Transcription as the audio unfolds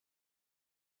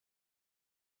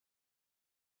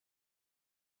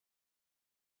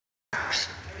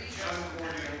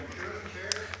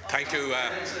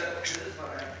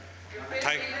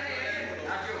Thank you.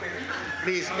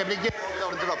 Please, let me get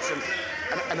without interruption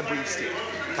and a brief statement.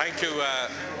 Thank you.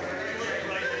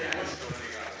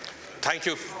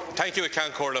 Thank you,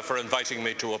 Ceann Comhairle, for inviting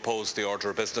me to oppose the order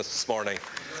of business this morning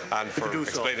and for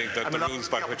explaining the rules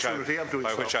by which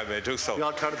I may do so. The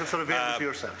alternatives are available to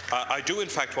yourself. I do, in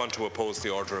fact, want to oppose the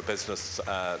order of business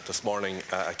this morning,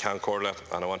 Ceann Comhairle,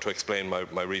 and I want to explain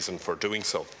my reason for doing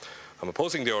so. I'm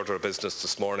opposing the order of business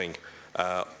this morning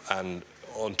and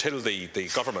until the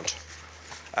government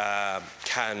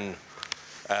can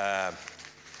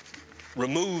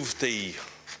remove the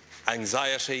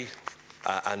anxiety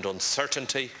and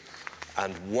uncertainty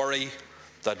and worry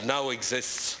that now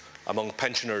exists among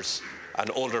pensioners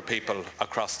and older people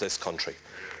across this country,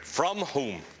 from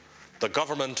whom the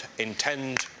government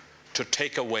intend to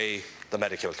take away the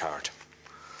medical card.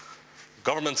 The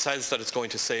government says that it's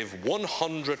going to save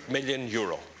 €100 million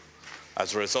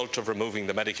as a result of removing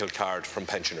the medical card from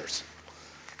pensioners.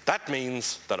 That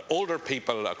means that older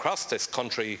people across this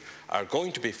country are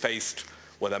going to be faced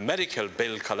with a medical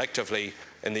bill collectively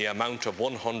in the amount of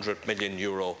 €100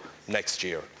 million next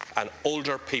year. And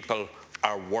older people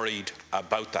are worried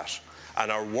about that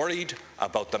and are worried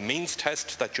about the means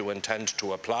test that you intend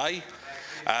to apply,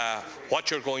 what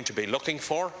you're going to be looking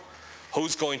for,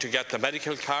 who's going to get the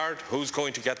medical card, who's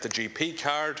going to get the GP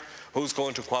card, who's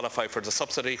going to qualify for the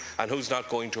subsidy, and who's not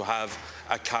going to have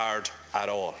a card at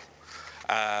all.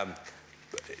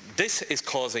 This is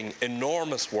causing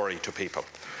enormous worry to people.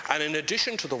 And in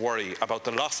addition to the worry about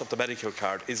the loss of the medical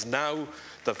card is now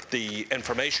the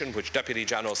information which Deputy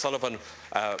Jan O'Sullivan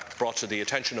brought to the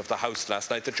attention of the House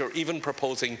last night, that you're even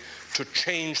proposing to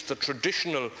change the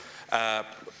traditional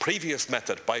previous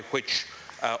method by which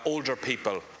older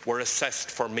people were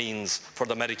assessed for means for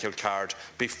the medical card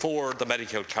before the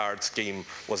medical card scheme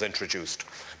was introduced.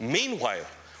 Meanwhile,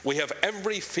 we have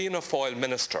every Fianna Fáil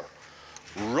minister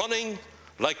running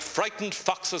like frightened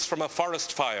foxes from a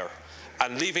forest fire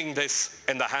and leaving this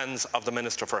in the hands of the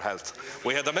Minister for Health.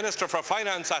 We had the Minister for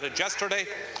Finance at it yesterday.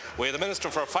 We had the Minister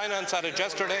for Finance at it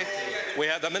yesterday. We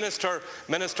had the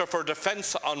Minister for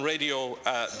Defence on radio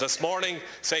this morning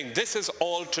saying this is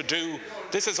all to do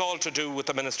with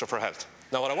the Minister for Health.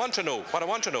 Now what I want to know,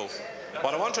 Taoiseach,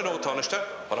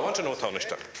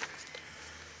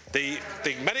 the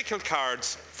medical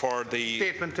cards for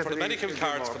the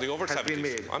over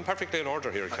 70s. I'm perfectly in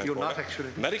order here. You're not actually.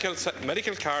 Medical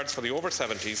cards for the over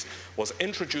 70s was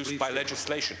introduced by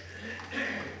legislation.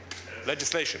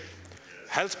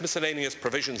 Health Miscellaneous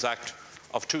Provisions Act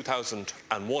of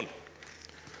 2001.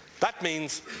 That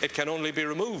means it can only be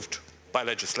removed by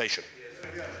legislation.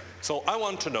 So I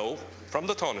want to know from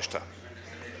the Taoiseach,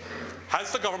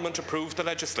 has the government approved the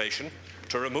legislation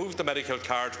to remove the medical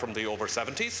card from the over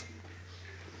 70s?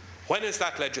 When is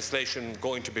that legislation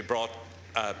going to be brought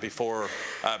before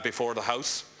the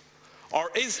House? Or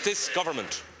is this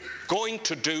government going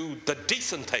to do the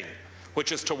decent thing,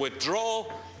 which is to withdraw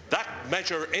that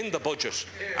measure in the budget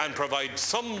and provide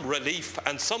some relief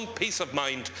and some peace of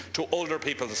mind to older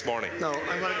people this morning? No,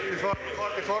 I'm going to,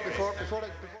 before